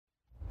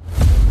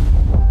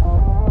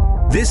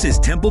This is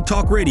Temple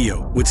Talk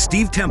Radio with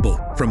Steve Temple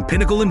from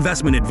Pinnacle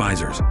Investment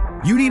Advisors.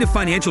 You need a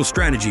financial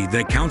strategy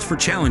that accounts for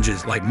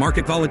challenges like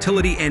market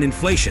volatility and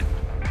inflation,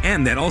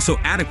 and that also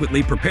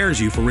adequately prepares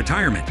you for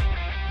retirement.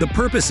 The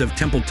purpose of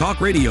Temple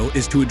Talk Radio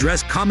is to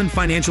address common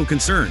financial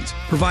concerns,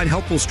 provide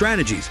helpful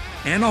strategies,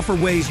 and offer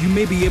ways you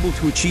may be able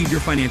to achieve your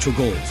financial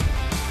goals.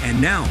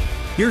 And now,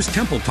 here's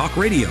Temple Talk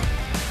Radio.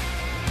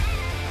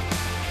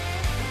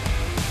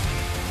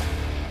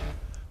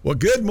 Well,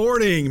 good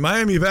morning,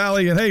 Miami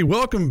Valley, and hey,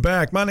 welcome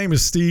back. My name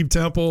is Steve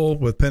Temple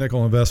with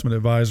Pinnacle Investment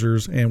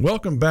Advisors, and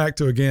welcome back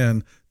to,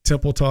 again,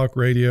 Temple Talk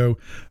Radio.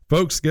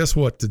 Folks, guess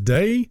what?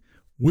 Today,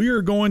 we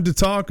are going to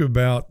talk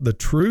about the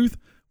truth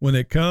when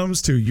it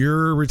comes to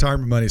your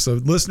retirement money. So,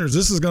 listeners,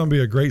 this is going to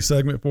be a great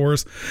segment for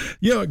us.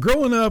 You know,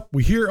 growing up,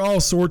 we hear all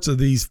sorts of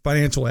these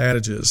financial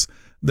adages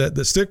that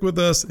stick with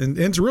us and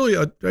into really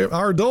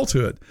our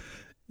adulthood.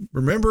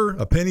 Remember,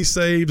 a penny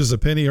saved is a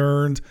penny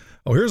earned.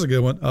 Oh, here's a good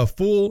one. A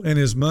fool and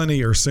his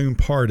money are soon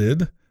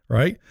parted,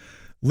 right?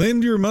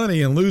 Lend your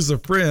money and lose a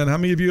friend. How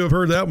many of you have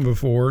heard that one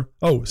before?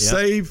 Oh, yep.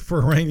 Save for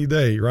a rainy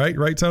day, right?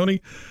 Right,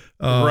 Tony?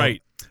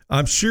 Right.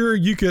 I'm sure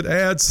you could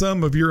add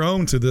some of your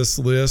own to this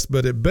list,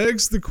 but it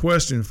begs the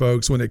question,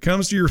 folks, when it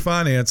comes to your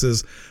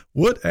finances,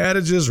 what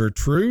adages are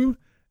true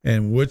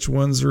and which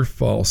ones are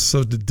false?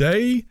 So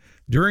today,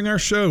 during our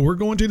show, we're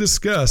going to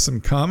discuss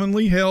some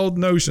commonly held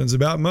notions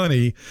about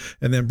money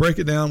and then break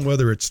it down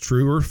whether it's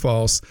true or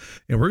false.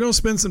 And we're going to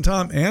spend some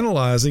time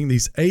analyzing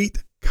these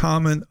 8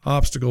 common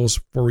obstacles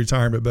for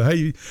retirement. But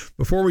hey,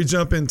 before we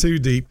jump in too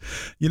deep,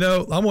 you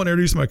know, I want to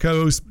introduce my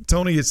co-host,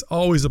 Tony. It's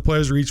always a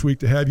pleasure each week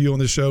to have you on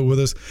the show with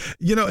us.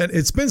 You know, and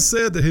it's been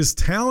said that his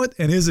talent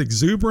and his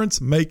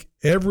exuberance make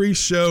every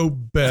show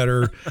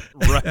better.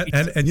 Right.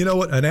 And you know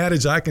what? An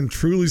adage I can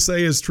truly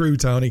say is true,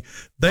 Tony.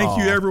 Thank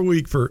you every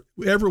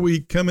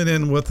week coming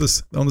in with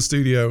us on the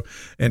studio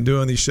and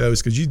doing these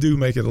shows, because you do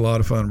make it a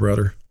lot of fun,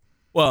 brother.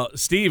 Well,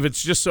 Steve,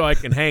 it's just so I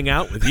can hang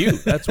out with you.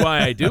 That's why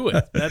I do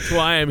it. That's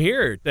why I'm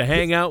here, to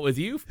hang out with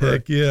you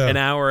for an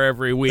hour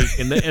every week.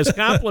 And as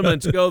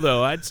compliments go,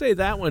 though, I'd say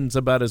that one's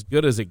about as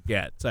good as it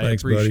gets. I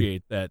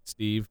appreciate that,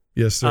 Steve.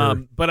 Yes,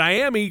 sir. But I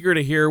am eager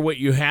to hear what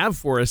you have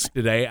for us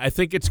today. I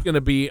think it's going to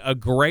be a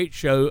great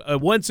show.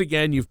 Once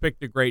again, you've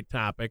picked a great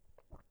topic.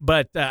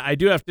 But I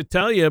do have to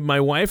tell you, my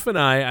wife and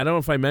I don't know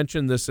if I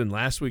mentioned this in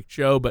last week's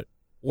show, but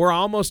we're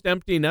almost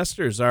empty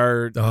nesters. We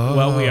are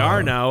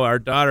now. Our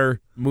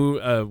daughter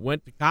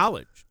went to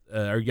college,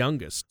 our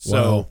youngest.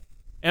 So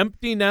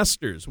empty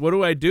nesters. What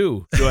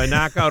do? Do I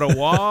knock out a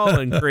wall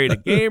and create a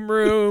game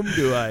room?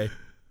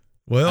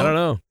 Well, I don't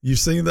know. You've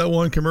seen that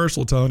one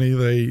commercial, Tony.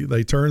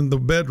 They turn the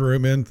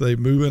bedroom into, they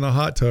move in a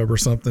hot tub or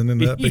something in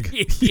that big,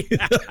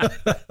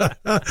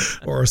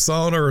 or a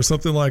sauna or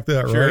something like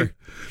that, right?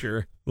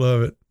 Sure.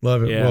 Love it.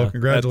 Yeah, well,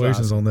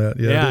 congratulations awesome on that.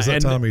 Yeah, it's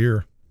that time of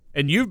year.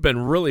 And you've been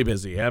really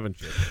busy,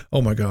 haven't you?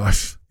 Oh my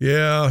gosh.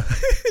 Yeah.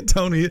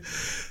 Tony,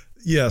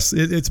 yes,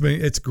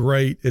 it's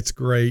great. It's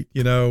great.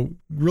 You know,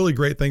 really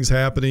great things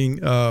happening.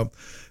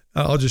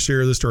 I'll just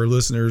share this to our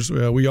listeners.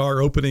 We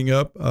are opening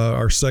up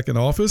our second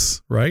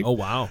office, right? Oh,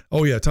 wow.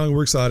 Oh, yeah. Tony,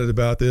 we're excited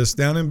about this.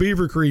 Down in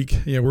Beaver Creek,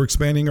 we're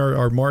expanding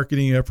our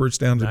marketing efforts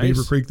down to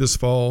Beaver Creek this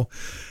fall.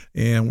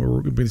 And we're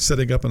going to be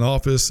setting up an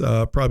office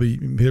probably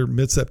here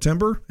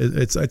mid-September.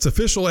 It's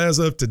official as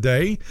of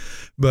today,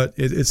 but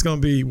it's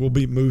going to be, we'll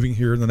be moving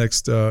here in the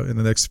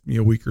next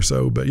week or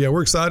so. But yeah,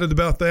 we're excited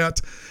about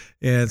that,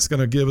 and it's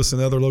going to give us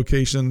another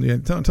location.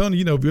 And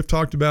Tony, we've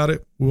talked about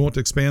it. We want to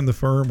expand the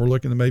firm. We're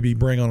looking to maybe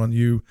bring on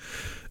you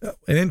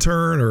an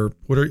intern or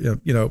whatever,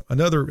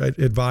 another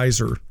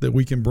advisor that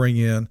we can bring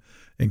in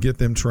and get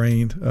them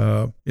trained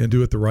and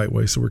do it the right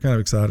way. So we're kind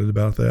of excited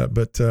about that.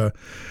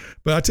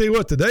 But I tell you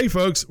what, today,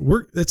 folks,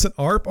 it's an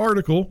ARP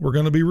article we're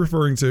going to be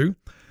referring to,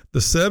 the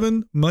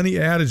 7 money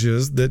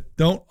adages that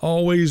don't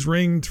always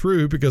ring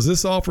true, because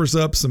this offers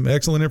up some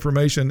excellent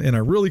information in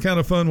a really kind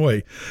of fun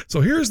way.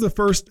 So here's the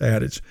first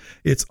adage.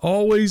 It's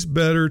always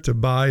better to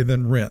buy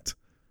than rent.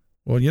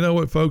 Well, you know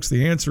what, folks?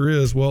 The answer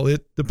is, well,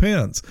 it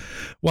depends.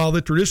 While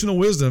the traditional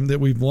wisdom that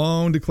we've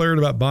long declared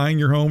about buying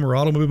your home or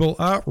automobile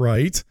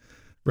outright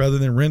rather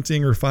than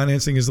renting or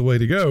financing is the way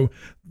to go,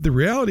 the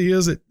reality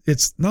is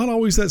it's not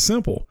always that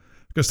simple.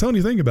 Because,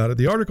 Tony, think about it.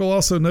 The article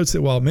also notes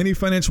that while many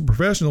financial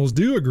professionals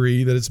do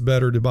agree that it's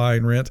better to buy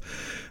and rent,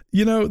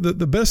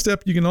 the best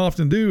step you can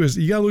often do is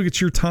you got to look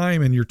at your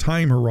time and your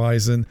time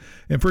horizon.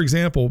 And, for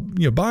example,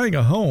 buying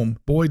a home,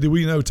 boy, do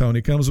we know,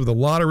 Tony, comes with a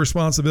lot of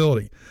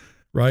responsibility,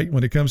 right?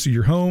 When it comes to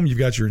your home, you've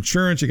got your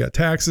insurance, you got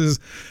taxes,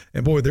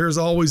 and boy, there's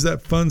always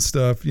that fun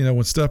stuff.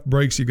 When stuff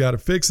breaks, you got to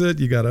fix it,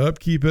 you got to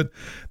upkeep it.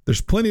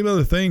 There's plenty of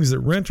other things that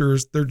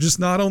renters, they're just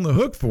not on the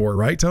hook for,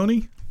 right,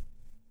 Tony?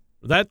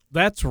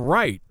 That's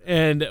right.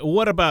 And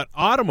what about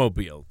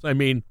automobiles? I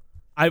mean,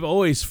 I've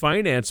always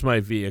financed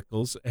my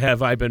vehicles.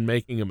 Have I been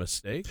making a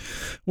mistake?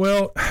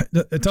 Well,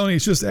 Tony,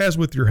 it's just as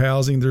with your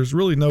housing, there's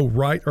really no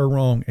right or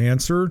wrong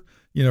answer.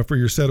 For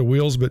your set of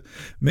wheels, but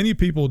many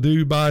people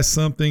do buy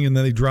something and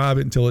then they drive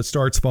it until it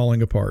starts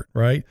falling apart,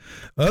 right?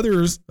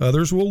 Others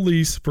will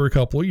lease for a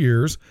couple of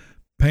years,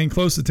 paying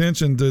close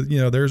attention to,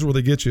 there's where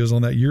they get you is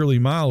on that yearly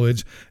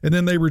mileage. And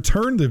then they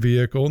return the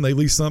vehicle and they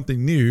lease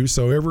something new.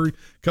 So every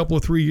couple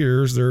of 3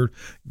 years, they're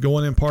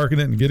going and parking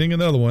it and getting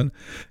another one.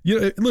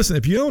 Listen,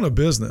 if you own a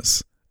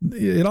business,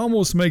 it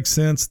almost makes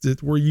sense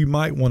that where you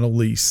might want to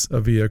lease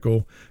a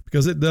vehicle,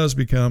 because it does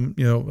become,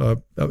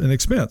 an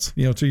expense,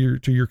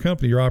 to your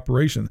company, your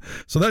operation.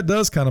 So that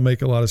does kind of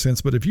make a lot of sense.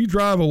 But if you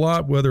drive a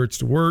lot, whether it's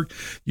to work,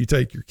 you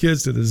take your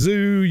kids to the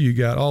zoo, you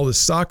got all this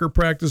soccer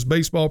practice,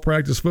 baseball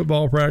practice,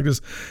 football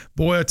practice,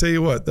 boy, I tell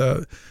you what,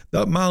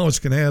 that mileage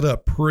can add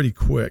up pretty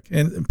quick.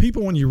 And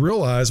people, when you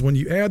realize when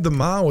you add the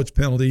mileage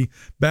penalty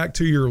back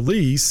to your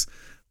lease,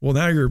 well,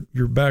 now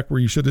you're back where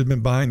you should have been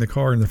buying the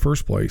car in the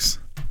first place.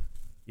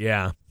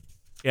 Yeah,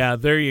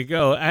 there you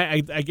go.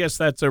 I guess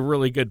that's a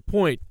really good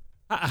point.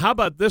 How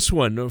about this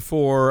one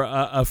for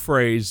a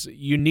phrase?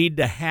 You need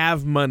to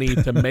have money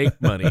to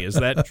make money. Is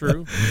that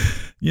true?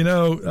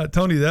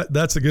 Tony,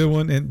 that's a good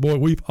one. And boy,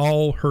 we've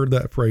all heard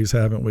that phrase,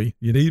 haven't we?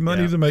 You need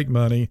money to make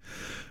money.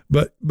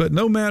 But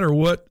no matter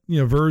what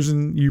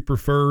version you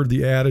prefer,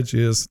 the adage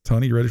is,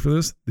 Tony, you ready for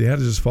this? The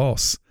adage is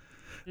false.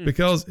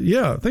 Because,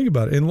 think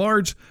about it. In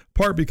large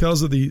part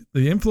because of the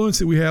influence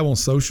that we have on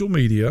social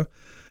media,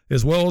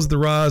 as well as the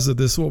rise of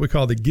this, what we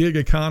call the gig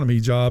economy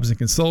jobs and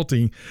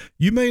consulting,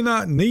 you may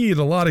not need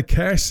a lot of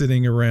cash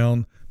sitting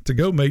around to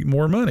go make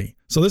more money.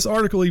 So this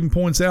article even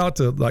points out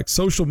to like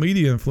social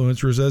media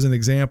influencers as an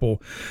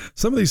example.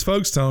 Some of these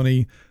folks,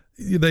 Tony,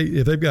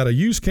 if they've got a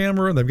used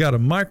camera, they've got a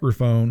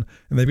microphone,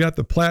 and they've got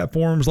the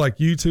platforms like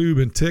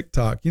YouTube and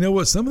TikTok, you know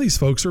what? Some of these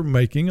folks are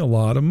making a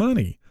lot of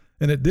money.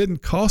 And it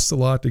didn't cost a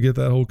lot to get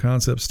that whole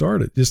concept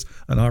started, just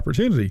an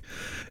opportunity.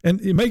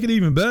 And to make it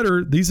even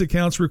better, these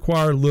accounts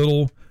require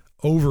little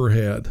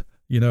overhead,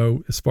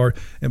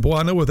 and boy,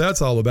 I know what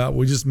that's all about.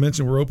 We just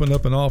mentioned we're opening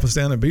up an office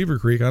down in Beaver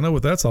Creek. I know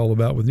what that's all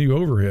about with new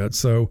overhead.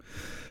 So,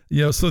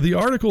 so the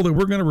article that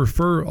we're going to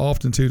refer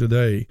often to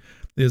today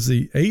is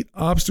the 8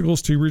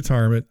 obstacles to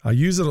retirement. I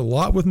use it a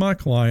lot with my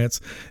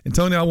clients. And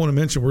Tony, I want to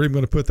mention, we're even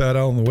going to put that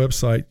out on the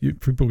website.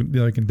 People can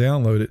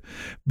download it.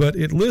 But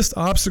it lists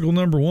obstacle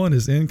number 1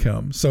 is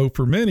income. So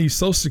for many,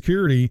 Social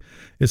Security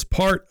is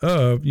part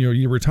of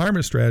your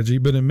retirement strategy.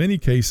 But in many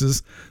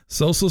cases,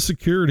 Social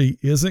Security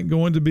isn't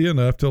going to be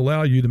enough to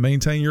allow you to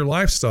maintain your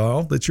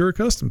lifestyle that you're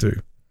accustomed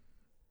to.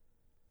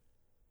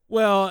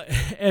 Well,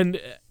 and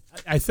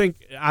I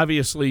think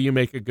obviously you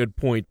make a good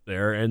point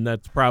there, and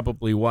that's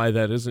probably why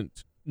that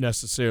isn't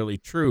necessarily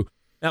true.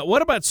 Now,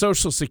 what about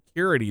Social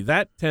Security?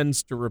 That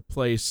tends to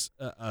replace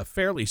a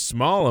fairly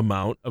small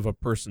amount of a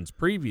person's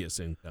previous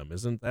income.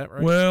 Isn't that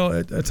right?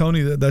 Well,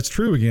 Tony, that's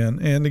true again.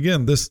 And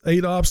again, this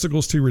 8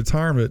 obstacles to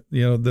retirement,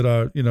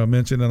 that I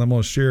mentioned, and I'm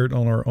going to share it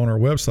on our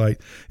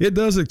website. It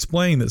does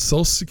explain that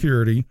Social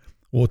Security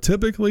will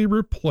typically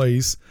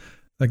replace,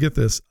 now get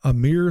this, a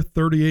mere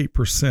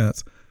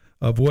 38%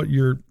 of what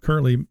you're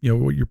currently,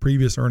 what your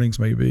previous earnings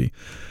may be.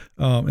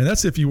 And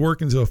that's if you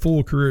work into a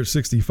full career at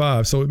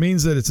 65. So it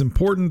means that it's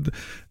important.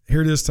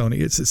 Here it is, Tony.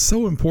 It's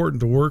so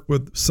important to work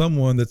with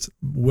someone that's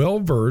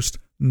well-versed,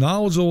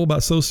 knowledgeable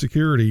about Social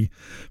Security,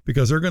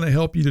 because they're going to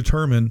help you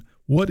determine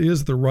what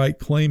is the right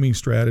claiming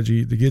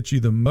strategy to get you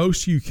the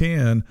most you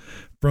can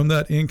from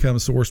that income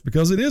source,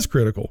 because it is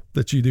critical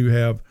that you do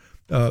have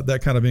that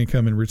kind of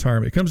income in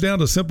retirement. It comes down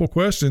to a simple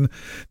question.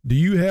 Do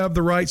you have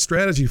the right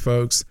strategy,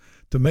 folks,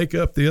 to make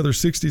up the other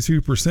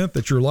 62%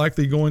 that you're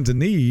likely going to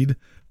need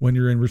when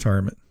you're in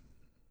retirement?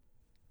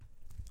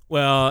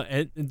 Well,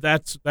 and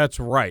that's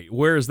right.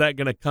 Where is that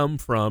going to come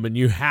from? And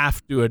you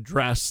have to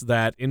address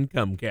that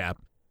income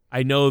gap.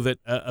 I know that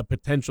a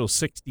potential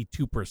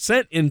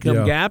 62%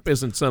 income gap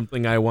isn't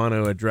something I want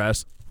to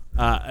address,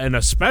 and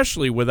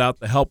especially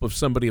without the help of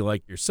somebody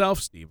like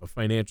yourself, Steve, a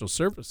financial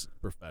services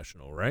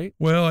professional, right?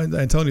 Well,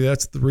 and Tony,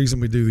 that's the reason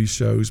we do these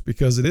shows,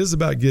 because it is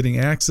about getting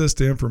access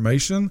to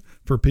information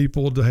for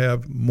people to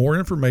have more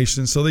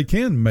information so they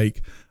can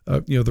make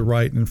the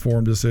right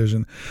informed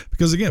decision.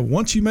 Because again,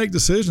 once you make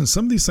decisions,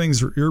 some of these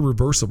things are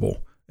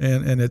irreversible.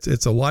 And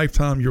it's a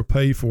lifetime you'll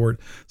pay for it.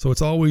 So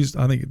it's always,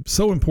 I think,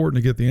 so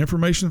important to get the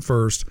information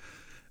first.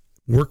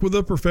 Work with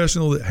a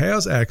professional that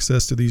has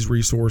access to these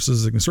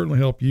resources. It can certainly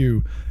help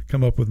you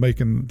come up with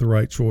making the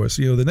right choice.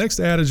 The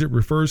next adage it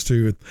refers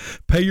to,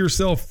 pay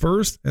yourself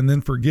first and then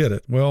forget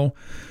it. Well,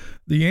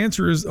 the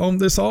answer is on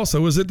this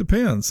also is it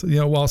depends.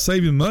 While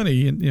saving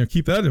money, and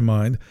keep that in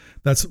mind,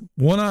 that's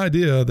one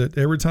idea that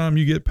every time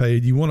you get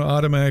paid, you want to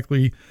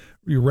automatically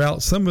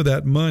route some of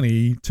that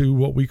money to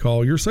what we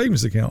call your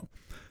savings account.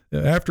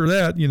 After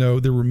that,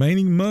 the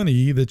remaining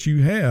money that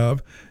you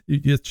have,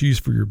 it gets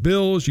used for your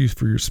bills, used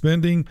for your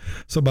spending.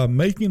 So by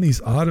making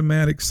these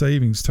automatic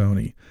savings,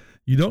 Tony,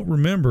 you don't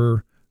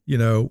remember,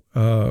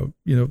 that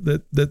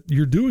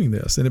you're doing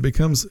this, and it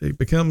becomes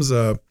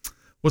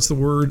what's the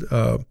word?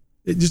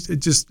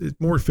 It's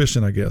more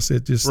efficient, I guess.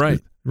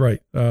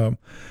 Right.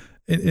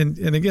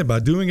 And again, by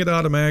doing it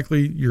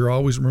automatically, you're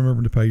always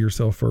remembering to pay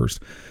yourself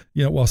first.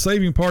 While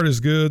saving part is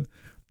good,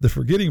 The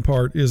forgetting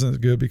part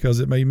isn't good because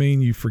it may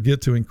mean you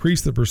forget to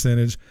increase the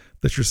percentage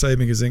that you're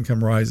saving as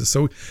income rises.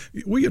 So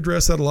we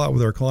address that a lot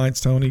with our clients,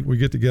 Tony. We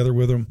get together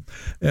with them.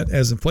 And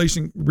as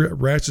inflation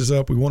ratchets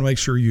up, we want to make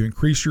sure you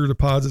increase your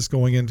deposits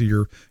going into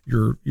your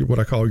what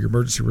I call your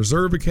emergency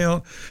reserve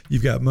account.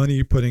 You've got money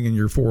you're putting in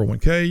your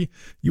 401k.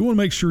 You want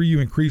to make sure you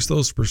increase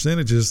those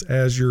percentages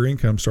as your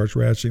income starts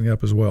ratcheting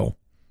up as well.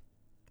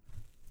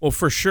 Well,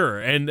 for sure,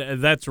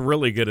 and that's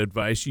really good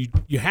advice.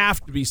 You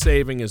have to be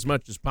saving as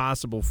much as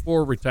possible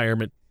for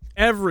retirement.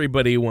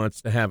 Everybody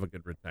wants to have a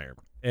good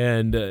retirement,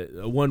 and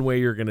one way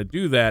you're going to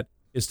do that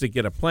is to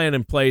get a plan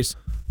in place.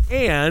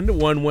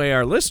 And one way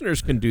our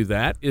listeners can do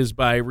that is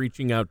by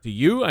reaching out to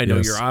you. I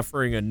know You're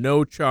offering a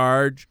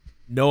no-charge,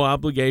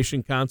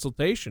 no-obligation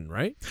consultation,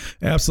 right?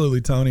 Absolutely,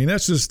 Tony, and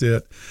that's just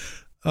it.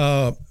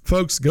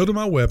 Folks, go to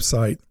my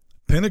website,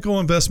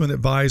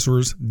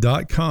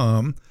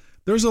 pinnacleinvestmentadvisors.com.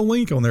 There's a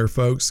link on there,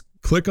 folks.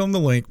 Click on the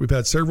link. We've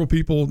had several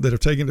people that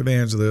have taken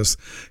advantage of this.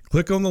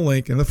 Click on the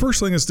link. And the first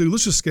thing is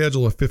let's just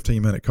schedule a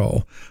 15-minute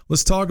call.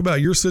 Let's talk about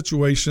your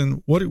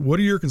situation. What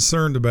are you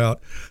concerned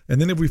about?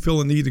 And then if we feel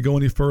a need to go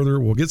any further,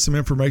 we'll get some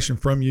information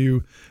from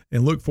you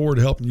and look forward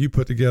to helping you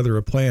put together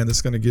a plan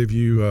that's going to give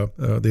you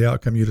the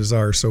outcome you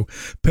desire. So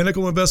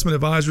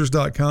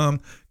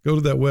pinnacleinvestmentadvisors.com. Go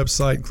to that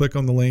website and click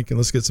on the link, and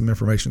let's get some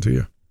information to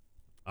you.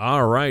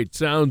 All right.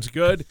 Sounds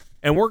good.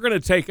 And we're going to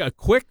take a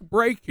quick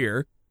break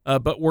here.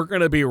 But we're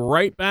going to be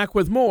right back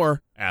with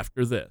more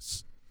after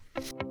this.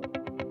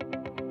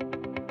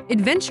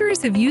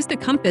 Adventurers have used a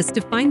compass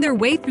to find their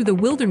way through the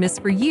wilderness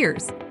for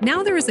years.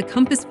 Now there is a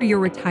compass for your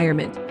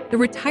retirement. The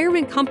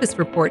Retirement Compass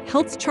Report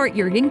helps chart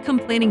your income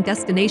planning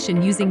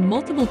destination using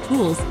multiple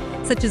tools,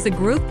 such as a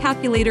growth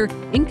calculator,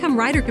 income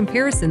rider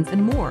comparisons,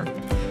 and more.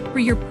 For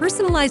your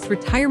personalized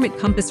Retirement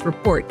Compass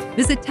Report,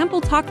 visit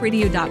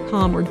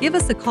TempleTalkRadio.com or give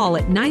us a call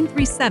at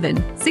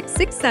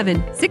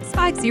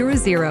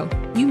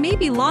 937-667-6500. You may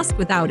be lost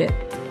without it.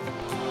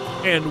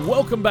 And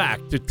welcome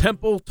back to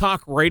Temple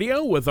Talk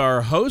Radio with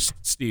our host,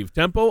 Steve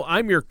Temple.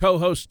 I'm your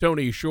co-host,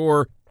 Tony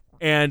Shore,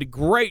 and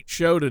great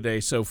show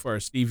today so far,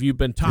 Steve. You've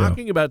been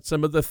talking about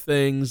some of the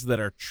things that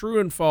are true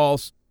and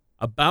false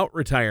about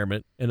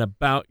retirement and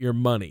about your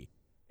money.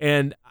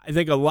 And I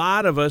think a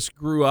lot of us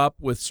grew up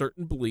with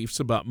certain beliefs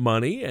about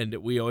money, and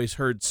we always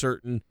heard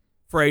certain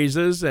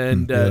phrases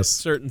and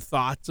certain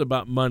thoughts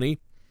about money.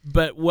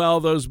 But while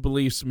those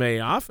beliefs may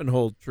often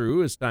hold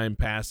true as time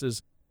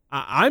passes,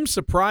 I'm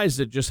surprised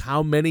at just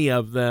how many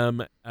of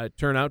them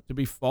turn out to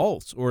be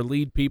false or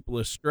lead people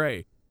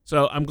astray.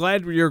 So I'm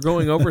glad you're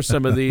going over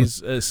some of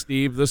these,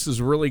 Steve. This is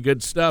really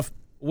good stuff.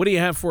 What do you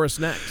have for us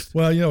next?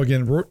 Well,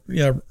 again,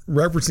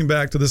 referencing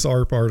back to this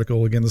ARP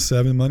article, again, the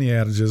 7 money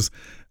adages,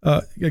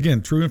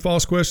 again, true and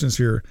false questions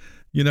here.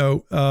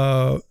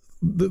 The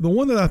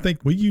one that I think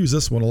we use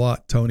this one a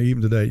lot, Tony,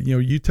 even today,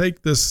 you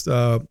take this,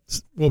 what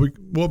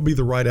would be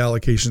the right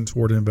allocation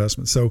toward an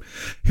investment. So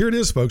here it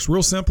is, folks,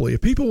 real simply.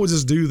 If people would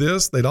just do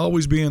this, they'd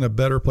always be in a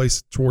better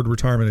place toward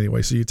retirement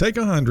anyway. So you take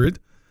 100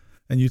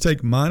 and you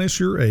take minus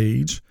your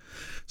age.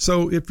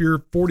 So if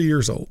you're 40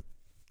 years old,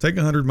 take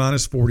 100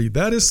 minus 40.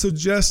 That is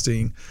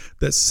suggesting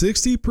that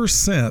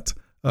 60%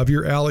 of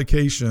your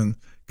allocation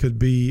could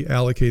be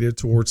allocated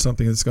towards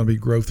something that's going to be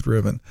growth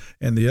driven.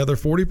 And the other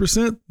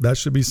 40%, that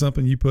should be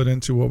something you put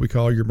into what we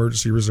call your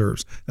emergency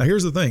reserves. Now,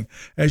 here's the thing.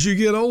 As you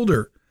get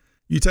older,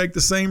 you take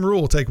the same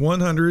rule, take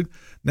 100.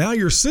 Now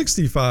you're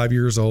 65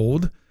 years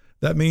old.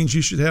 That means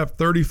you should have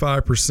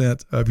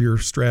 35% of your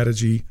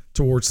strategy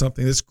towards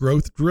something that's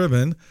growth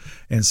driven,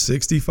 and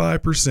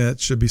 65%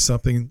 should be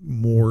something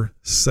more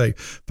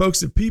safe.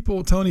 Folks, if people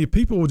would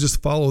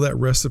just follow that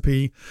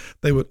recipe,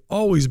 they would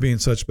always be in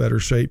such better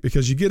shape,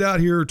 because you get out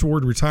here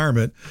toward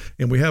retirement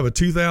and we have a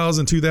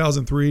 2000,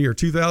 2003 or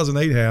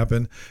 2008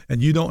 happen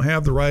and you don't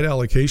have the right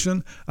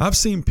allocation. I've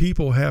seen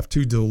people have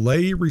to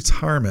delay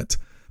retirement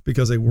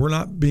because they were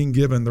not being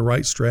given the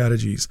right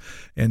strategies.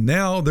 And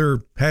now their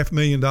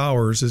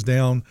 $500,000 is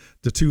down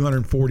to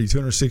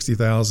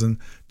 $260,000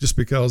 just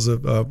because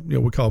of what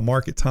we call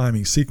market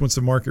timing, sequence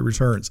of market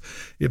returns.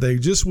 If they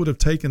just would have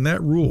taken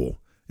that rule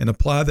and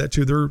applied that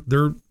to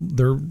their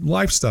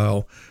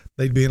lifestyle,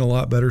 they'd be in a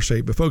lot better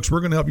shape. But folks,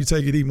 we're going to help you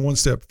take it even one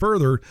step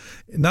further,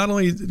 not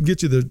only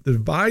get you the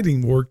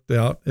dividing worked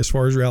out as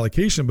far as your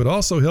allocation, but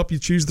also help you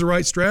choose the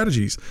right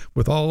strategies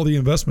with all the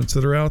investments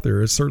that are out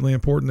there. It's certainly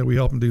important that we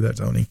help them do that,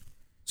 Tony.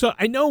 So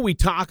I know we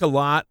talk a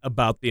lot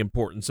about the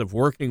importance of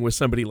working with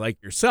somebody like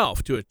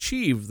yourself to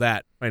achieve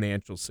that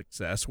financial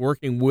success,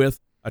 working with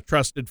a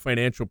trusted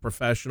financial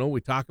professional. We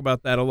talk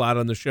about that a lot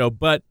on the show,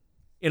 but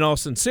in all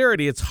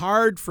sincerity, it's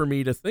hard for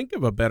me to think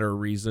of a better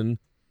reason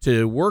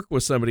to work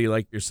with somebody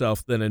like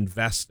yourself than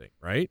investing,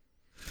 right?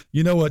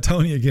 You know what,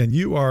 Tony? Again,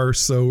 you are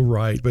so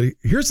right. But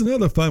here's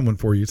another fun one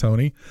for you,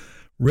 Tony.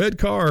 Red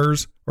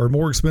cars are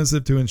more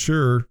expensive to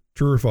insure.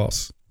 True or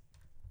false?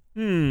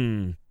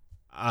 I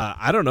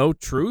don't know.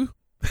 True?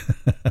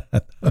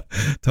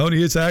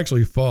 Tony, it's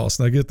actually false.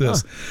 Now get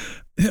this.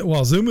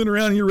 While zooming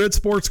around in your red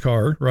sports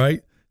car, right,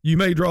 you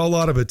may draw a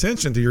lot of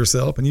attention to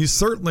yourself, and you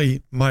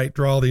certainly might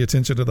draw the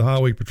attention of the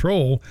Highway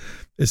Patrol,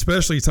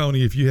 especially,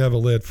 Tony, if you have a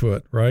lead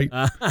foot, right?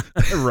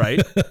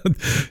 Right.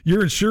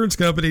 Your insurance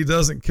company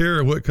doesn't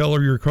care what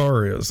color your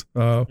car is.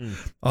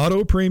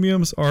 Auto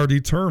premiums are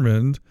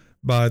determined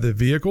by the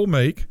vehicle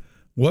make,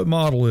 what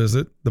model is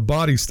it, the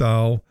body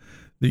style,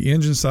 the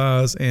engine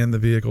size, and the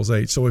vehicle's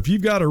age. So if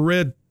you've got a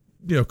red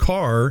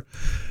car,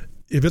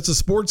 if it's a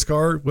sports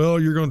car, well,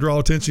 you're going to draw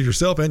attention to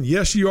yourself. And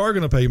yes, you are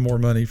going to pay more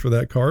money for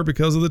that car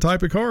because of the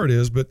type of car it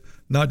is, but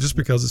not just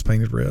because it's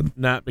painted red.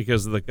 Not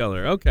because of the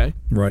color. Okay.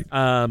 Right.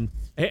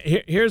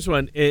 Here's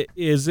one.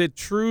 Is it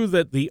true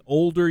that the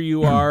older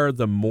you are,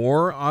 the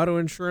more auto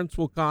insurance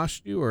will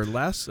cost you or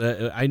less?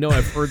 I know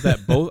I've heard that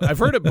I've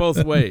heard it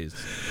both ways.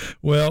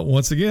 Well,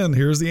 once again,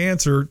 here's the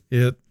answer.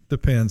 It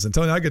depends. And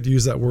Tony, I get to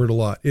use that word a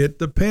lot. It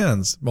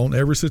depends on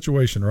every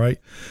situation, right?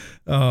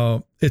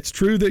 It's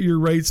true that your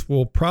rates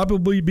will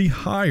probably be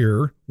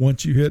higher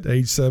once you hit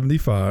age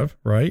 75,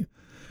 right?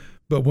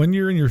 But when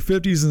you're in your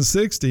 50s and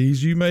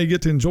 60s, you may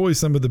get to enjoy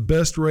some of the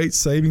best rate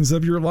savings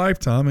of your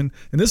lifetime. And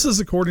this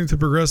is according to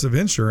Progressive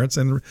Insurance.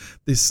 And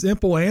the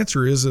simple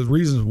answer is the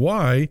reasons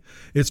why.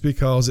 It's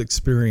because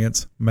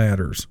experience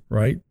matters,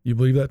 right? You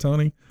believe that,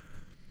 Tony?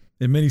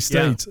 In many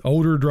states,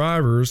 older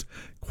drivers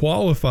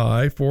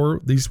qualify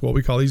for these, what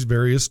we call these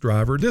various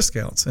driver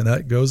discounts. And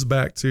that goes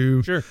back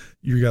to,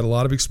 you got a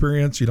lot of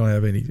experience. You don't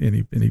have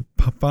any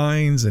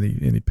fines,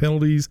 any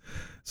penalties.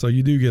 So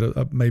you do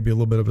get maybe a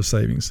little bit of a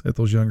savings at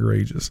those younger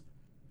ages.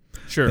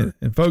 Sure.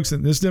 And folks,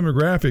 in this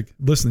demographic,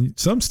 listen,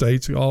 some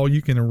states,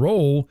 you can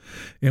enroll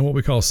in what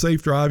we call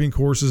safe driving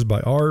courses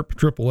by AARP,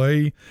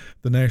 AAA,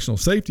 the National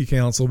Safety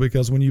Council,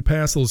 because when you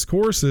pass those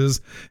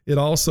courses, it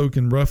also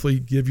can roughly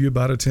give you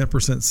about a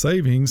 10%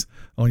 savings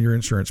on your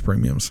insurance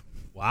premiums.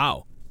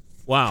 Wow.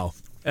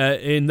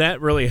 And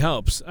that really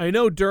helps. I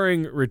know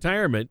during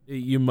retirement,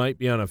 you might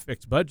be on a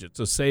fixed budget,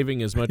 so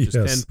saving as much as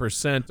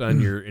 10%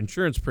 on your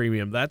insurance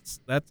premium,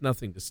 that's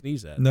nothing to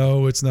sneeze at.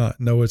 No, it's not.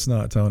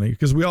 Tony,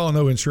 because we all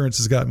know insurance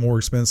has gotten more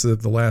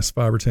expensive the last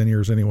 5 or 10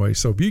 years anyway.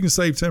 So if you can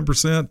save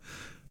 10%,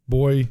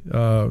 boy,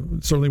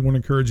 certainly want to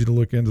encourage you to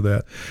look into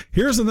that.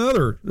 Here's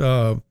another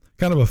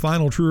kind of a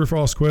final true or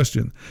false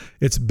question.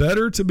 It's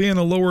better to be in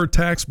a lower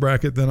tax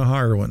bracket than a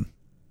higher one.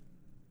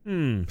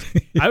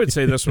 I would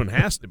say this one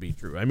has to be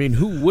true. I mean,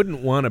 who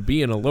wouldn't want to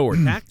be in a lower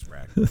tax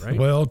bracket, right?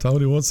 Well,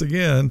 Tony, once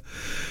again,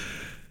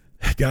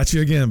 got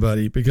you again,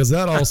 buddy, because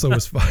that also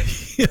is fine.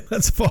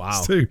 That's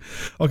false too.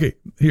 Okay,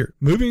 here,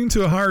 moving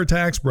to a higher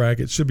tax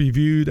bracket should be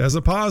viewed as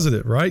a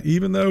positive, right?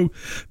 Even though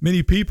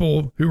many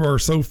people who are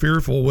so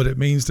fearful what it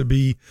means to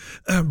be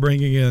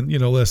bringing in,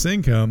 less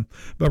income,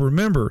 but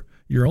remember,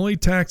 you're only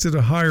taxed at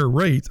a higher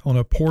rate on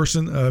a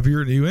portion of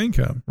your new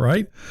income,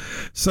 right?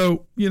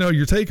 So,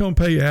 your take-home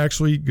pay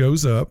actually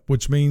goes up,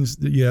 which means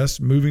that, yes,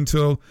 moving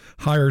to a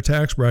higher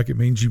tax bracket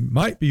means you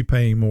might be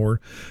paying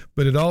more,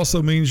 but it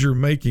also means you're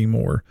making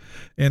more.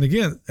 And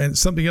again, and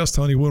something else,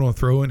 Tony, we want to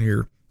throw in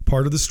here,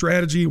 part of the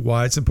strategy,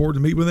 why it's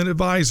important to meet with an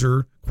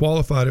advisor,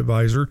 qualified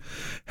advisor.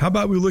 How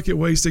about we look at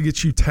ways to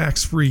get you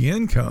tax-free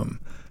income,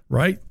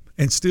 right?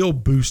 And still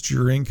boost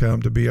your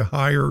income to be a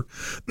higher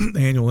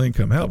annual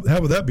income. How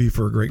would that be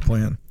for a great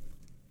plan?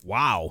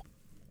 Wow.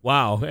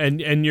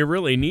 And you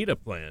really need a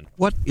plan.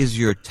 What is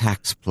your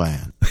tax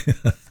plan?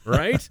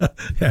 Right?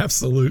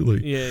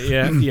 Absolutely.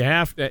 Yeah. You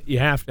have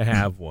to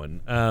have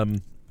one.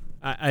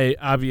 I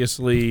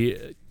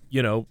obviously,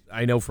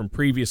 I know from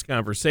previous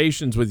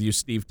conversations with you,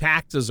 Steve,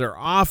 taxes are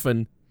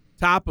often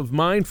top of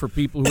mind for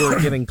people who are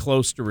getting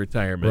close to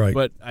retirement. Right.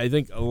 But I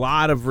think a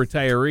lot of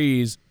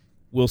retirees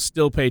will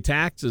still pay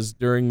taxes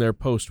during their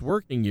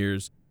post-working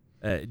years.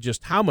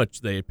 Just how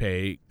much they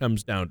pay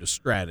comes down to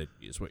strategy,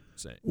 is what you're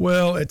saying.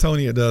 Well,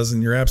 Tony, it does,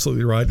 and you're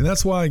absolutely right. And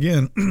that's why,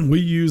 again, we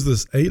use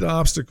this 8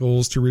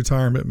 obstacles to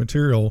retirement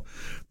material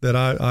that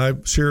I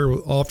share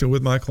often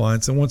with my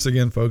clients. And once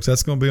again, folks,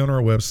 that's going to be on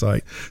our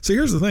website. So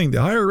here's the thing. The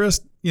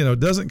IRS,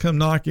 doesn't come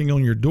knocking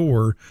on your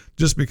door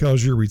just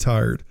because you're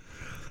retired.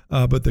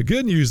 But the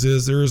good news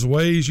is there's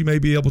ways you may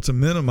be able to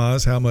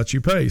minimize how much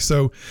you pay.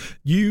 So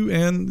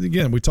and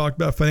again, we talked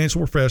about financial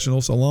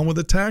professionals along with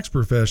a tax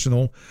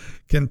professional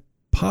can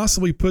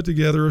possibly put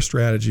together a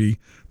strategy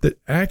that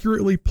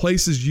accurately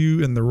places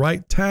you in the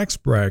right tax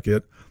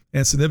bracket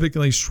and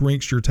significantly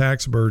shrinks your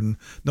tax burden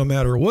no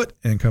matter what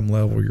income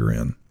level you're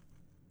in.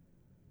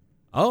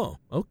 Oh,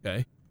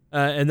 okay.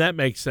 And that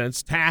makes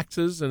sense.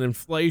 Taxes and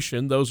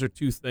inflation, those are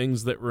two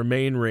things that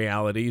remain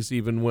realities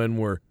even when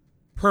we're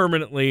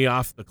permanently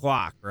off the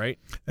clock, right?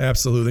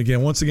 Absolutely.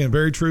 Again, once again,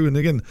 very true. And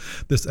again,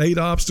 this 8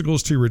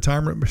 obstacles to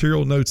retirement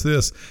material notes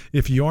this: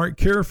 if you aren't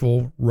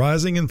careful,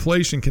 rising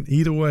inflation can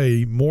eat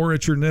away more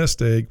at your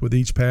nest egg with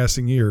each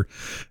passing year.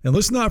 And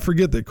let's not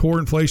forget that core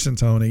inflation,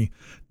 Tony,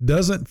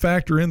 doesn't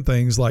factor in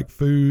things like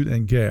food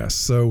and gas.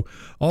 So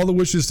all the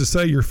which is to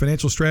say your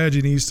financial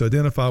strategy needs to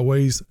identify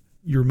ways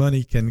your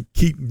money can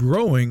keep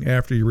growing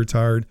after you're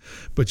retired,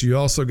 but you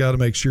also got to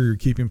make sure you're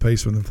keeping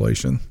pace with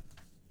inflation.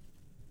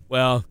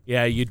 Well,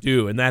 yeah, you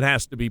do, and that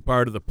has to be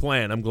part of the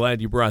plan. I'm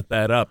glad you brought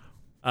that up.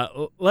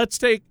 Let's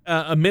take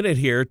a minute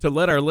here to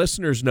let our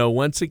listeners know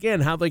once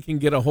again how they can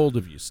get a hold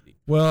of you, Steve.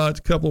 Well, a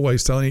couple of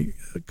ways, Tony.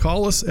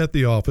 Call us at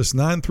the office,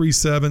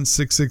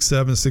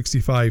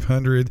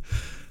 937-667-6500.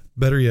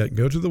 Better yet,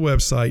 go to the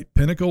website,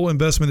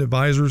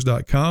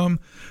 pinnacleinvestmentadvisors.com.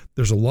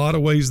 There's a lot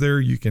of ways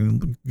there. You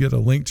can get a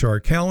link to our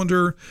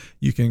calendar.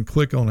 You can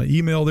click on an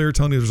email there,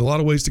 Tony. There's a lot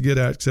of ways to get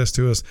access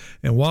to us.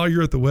 And while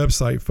you're at the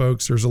website,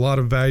 folks, there's a lot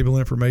of valuable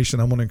information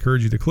I'm going to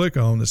encourage you to click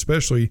on,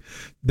 especially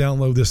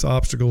download this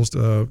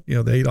the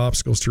 8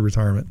 obstacles to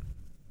retirement.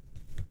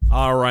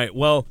 All right.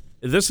 Well,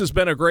 this has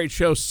been a great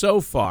show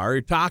so far.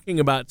 You're talking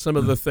about some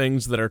of the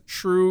things that are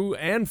true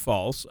and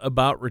false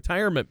about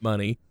retirement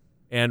money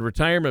and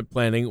retirement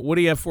planning. What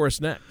do you have for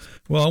us next?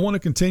 Well, I want to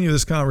continue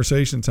this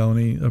conversation,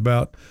 Tony,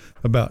 about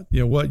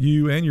what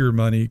you and your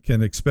money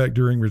can expect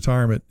during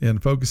retirement,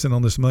 and focusing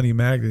on this Money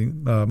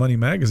Magazine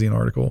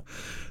article,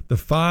 the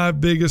 5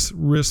 biggest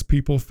risks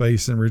people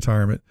face in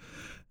retirement.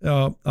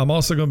 I'm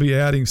also going to be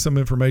adding some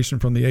information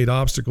from the 8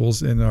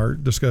 obstacles in our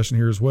discussion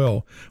here as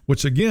well,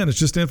 which again is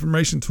just an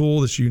information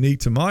tool that's unique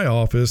to my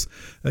office.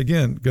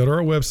 Again, go to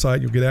our website.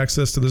 You'll get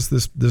access to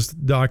this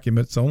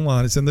document. It's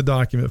online. It's in the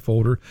document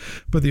folder.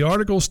 But the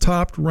article's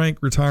top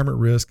ranked retirement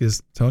risk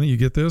is, Tony, you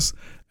get this?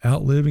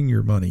 Outliving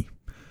your money.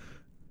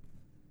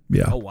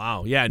 Yeah. Oh,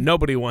 wow. Yeah.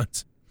 Nobody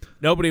wants.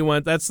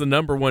 That's the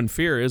number one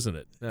fear, isn't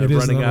it? It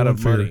is running out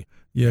of money.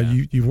 Yeah.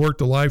 You've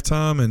worked a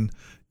lifetime and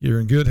you're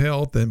in good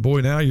health, and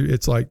boy, now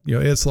it's like,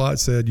 Ed Slott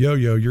said, yo,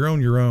 you're on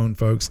your own,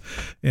 folks.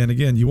 And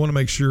again, you want to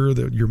make sure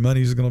that your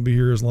money is going to be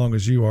here as long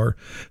as you are.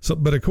 So,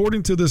 but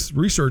according to this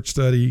research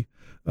study,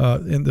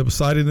 and that was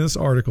cited in this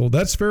article,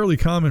 that's fairly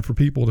common for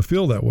people to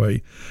feel that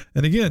way.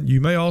 And again, you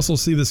may also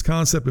see this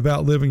concept of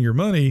outliving your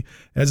money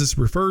as it's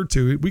referred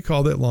to. We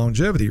call that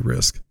longevity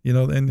risk,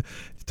 and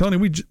Tony,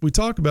 we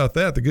talk about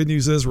that. The good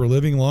news is we're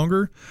living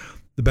longer.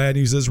 The bad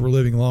news is we're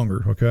living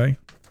longer. Okay.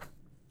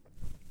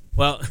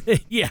 Well,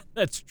 yeah,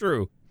 that's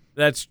true.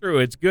 That's true.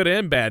 It's good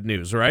and bad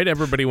news, right?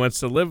 Everybody wants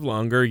to live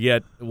longer,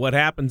 yet what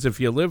happens if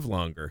you live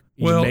longer?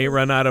 You may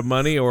run out of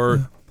money,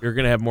 or you're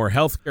going to have more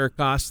health care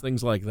costs,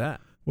 things like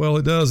that. Well,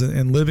 it does.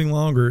 And living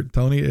longer,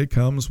 Tony, it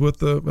comes with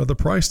the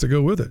price to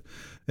go with it.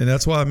 And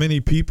that's why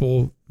many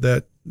people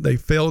that they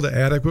fail to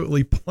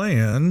adequately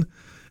plan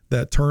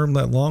that term,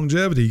 that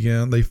longevity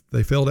again,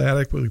 they fail to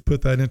adequately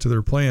put that into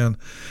their plan,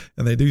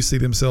 and they do see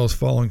themselves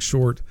falling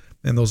short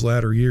in those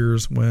latter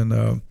years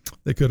when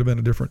they could have been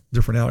a different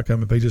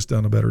outcome if they just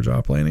done a better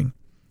job planning.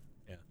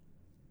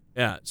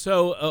 Yeah.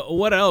 So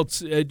what else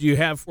do you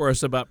have for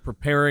us about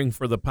preparing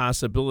for the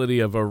possibility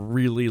of a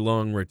really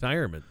long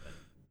retirement?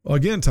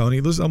 Again, Tony,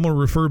 I'm going to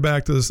refer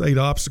back to this 8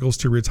 obstacles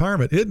to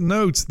retirement. It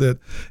notes that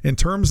in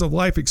terms of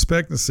life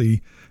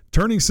expectancy,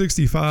 turning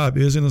 65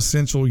 is an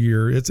essential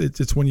year.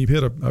 It's when you've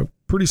hit a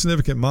pretty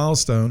significant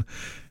milestone.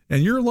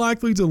 And you're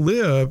likely to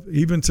live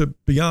even to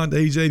beyond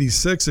age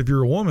 86 if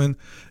you're a woman,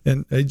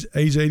 and age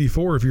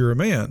 84 if you're a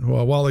man.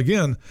 Well, while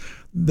again,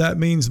 that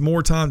means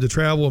more time to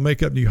travel and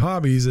make up new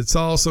hobbies, it's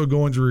also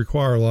going to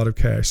require a lot of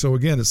cash. So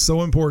again, it's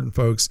so important,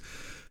 folks,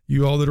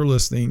 you all that are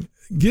listening,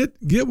 get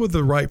with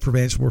the right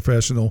financial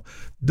professional.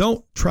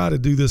 Don't try to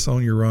do this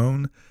on your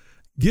own.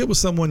 Get with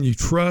someone you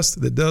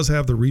trust that does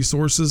have the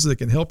resources that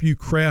can help you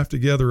craft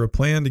together a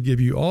plan to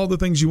give you all the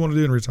things you want to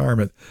do in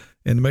retirement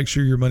and to make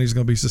sure your money's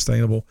going to be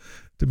sustainable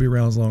to be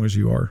around as long as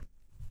you are.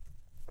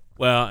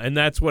 Well, and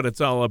that's what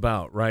it's all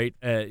about, right?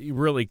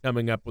 Really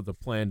coming up with a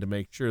plan to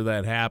make sure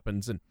that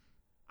happens. And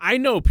I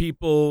know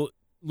people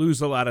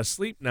lose a lot of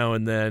sleep now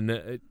and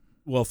then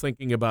while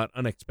thinking about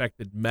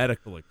unexpected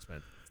medical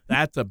expenses.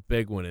 That's a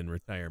big one in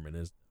retirement,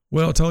 isn't it?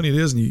 Well, Tony, it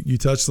is, and you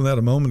touched on that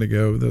a moment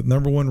ago. The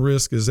number one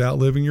risk is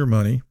outliving your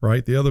money,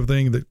 right? The other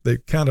thing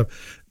that kind of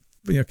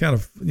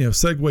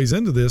segues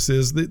into this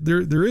is that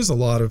there is a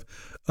lot of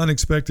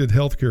unexpected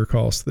healthcare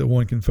costs that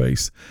one can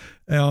face.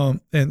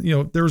 And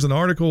there was an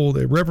article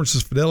that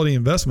references Fidelity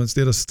Investments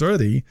did a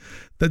study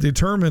that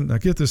determined, now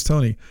get this,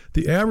 Tony,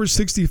 the average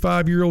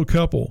 65-year-old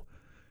couple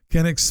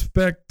can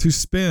expect to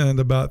spend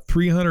about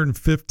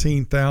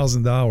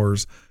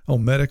 $315,000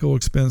 on medical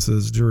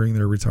expenses during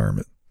their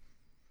retirement.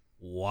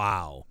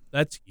 Wow,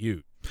 that's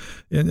huge.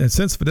 And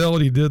since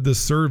Fidelity did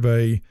this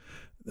survey,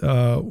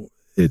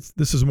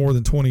 this is more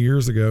than 20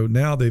 years ago.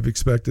 Now they've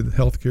expected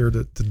healthcare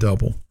to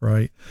double,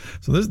 right?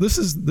 So this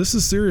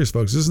is serious,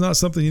 folks. This is not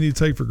something you need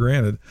to take for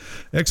granted.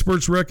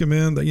 Experts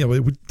recommend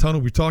that, Tony,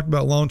 we talked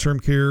about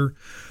long-term care,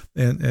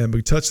 and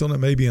we touched on it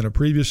maybe in a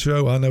previous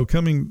show. I know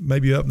coming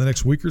maybe up in the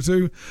next week or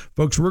two,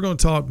 folks, we're going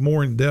to talk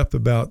more in depth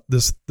about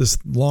this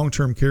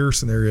long-term care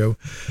scenario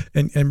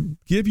and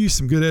give you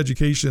some good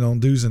education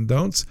on do's and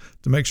don'ts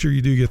to make sure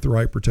you do get the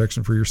right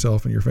protection for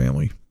yourself and your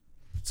family.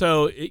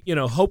 So,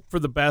 hope for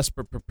the best,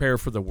 but prepare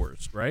for the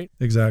worst, right?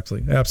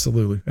 Exactly.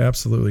 Absolutely.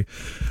 Absolutely.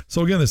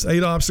 So again, this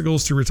 8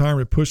 obstacles to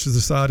retirement pushes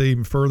aside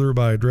even further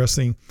by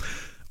addressing,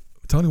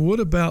 Tony, what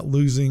about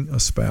losing a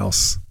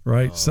spouse,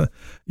 right? Oh. So,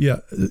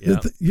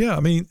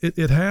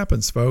 it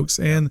happens, folks.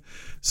 And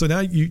so now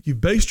you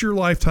based your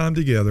lifetime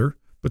together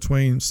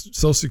between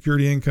Social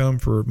Security income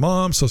for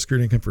mom, Social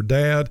Security income for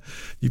dad.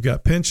 You've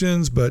got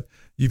pensions, but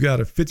You've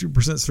got a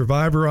 50%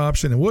 survivor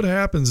option. And what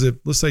happens if,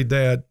 let's say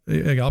dad,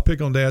 I'll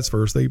pick on dads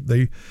first.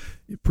 They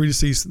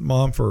predeceased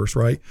mom first,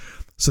 right?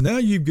 So now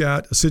you've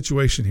got a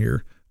situation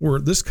here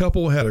where this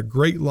couple had a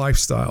great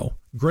lifestyle,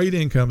 great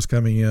incomes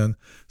coming in,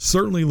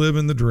 certainly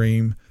living the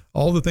dream,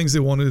 all the things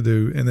they wanted to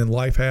do, and then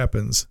life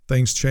happens,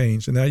 things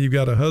change. And now you've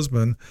got a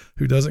husband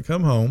who doesn't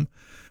come home.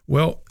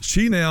 Well,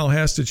 she now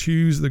has to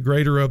choose the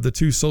greater of the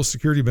two Social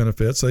Security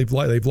benefits. They've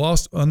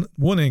lost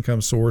one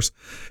income source.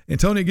 And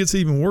Tony, it gets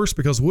even worse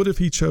because what if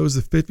he chose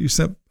the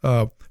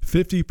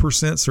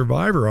 50%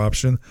 survivor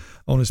option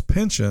on his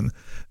pension?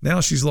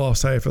 Now she's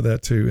lost half of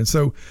that too. And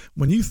so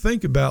when you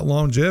think about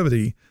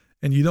longevity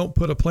and you don't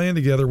put a plan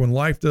together when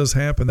life does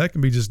happen, that can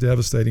be just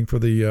devastating for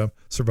the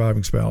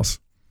surviving spouse.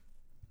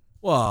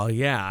 Well,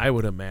 yeah, I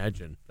would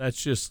imagine.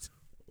 That's just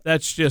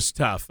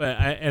tough.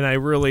 And I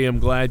really am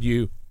glad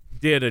you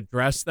did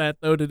address that,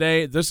 though,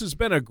 today. This has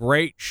been a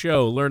great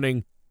show,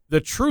 learning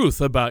the truth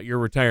about your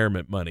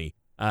retirement money.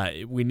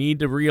 We need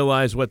to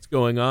realize what's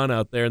going on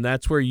out there, and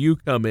that's where you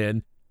come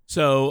in.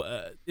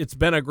 So it's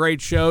been a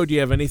great show. Do you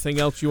have anything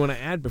else you want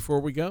to add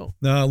before we go?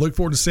 No, I look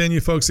forward to seeing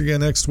you folks again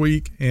next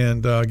week.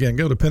 And again,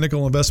 go to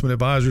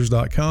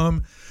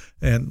pinnacleinvestmentadvisors.com,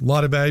 and a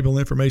lot of valuable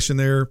information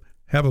there.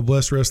 Have a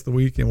blessed rest of the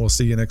week, and we'll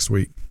see you next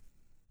week.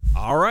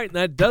 All right, and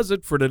that does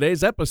it for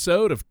today's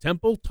episode of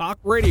Temple Talk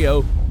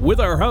Radio with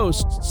our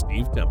host,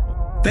 Steve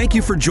Temple. Thank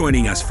you for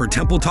joining us for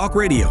Temple Talk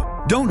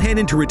Radio. Don't head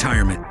into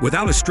retirement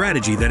without a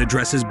strategy that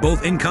addresses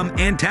both income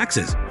and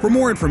taxes. For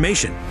more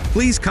information,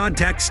 please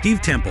contact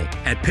Steve Temple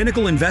at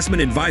Pinnacle Investment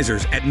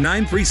Advisors at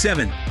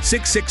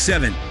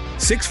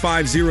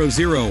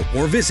 937-667-6500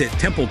 or visit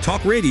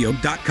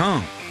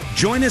TempleTalkRadio.com.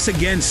 Join us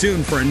again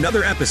soon for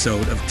another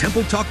episode of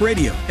Temple Talk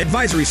Radio.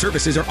 Advisory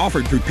services are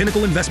offered through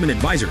Pinnacle Investment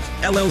Advisors,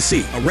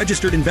 LLC, a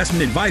registered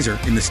investment advisor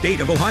in the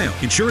state of Ohio.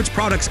 Insurance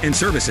products and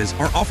services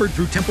are offered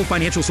through Temple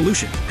Financial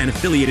Solutions, an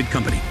affiliated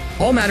company.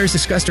 All matters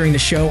discussed during the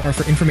show are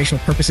for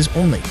informational purposes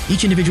only.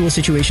 Each individual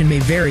situation may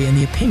vary, and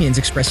the opinions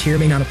expressed here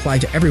may not apply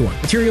to everyone.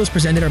 Materials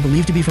presented are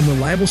believed to be from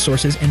reliable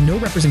sources, and no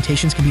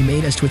representations can be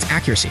made as to its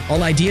accuracy.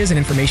 All ideas and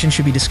information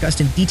should be discussed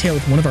in detail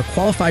with one of our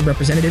qualified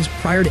representatives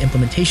prior to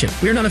implementation.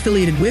 We are not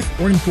affiliated with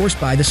or endorsed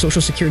by the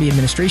Social Security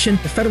Administration,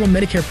 the Federal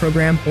Medicare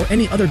Program, or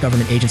any other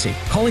government agency.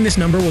 Calling this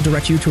number will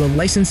direct you to a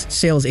licensed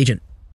sales agent.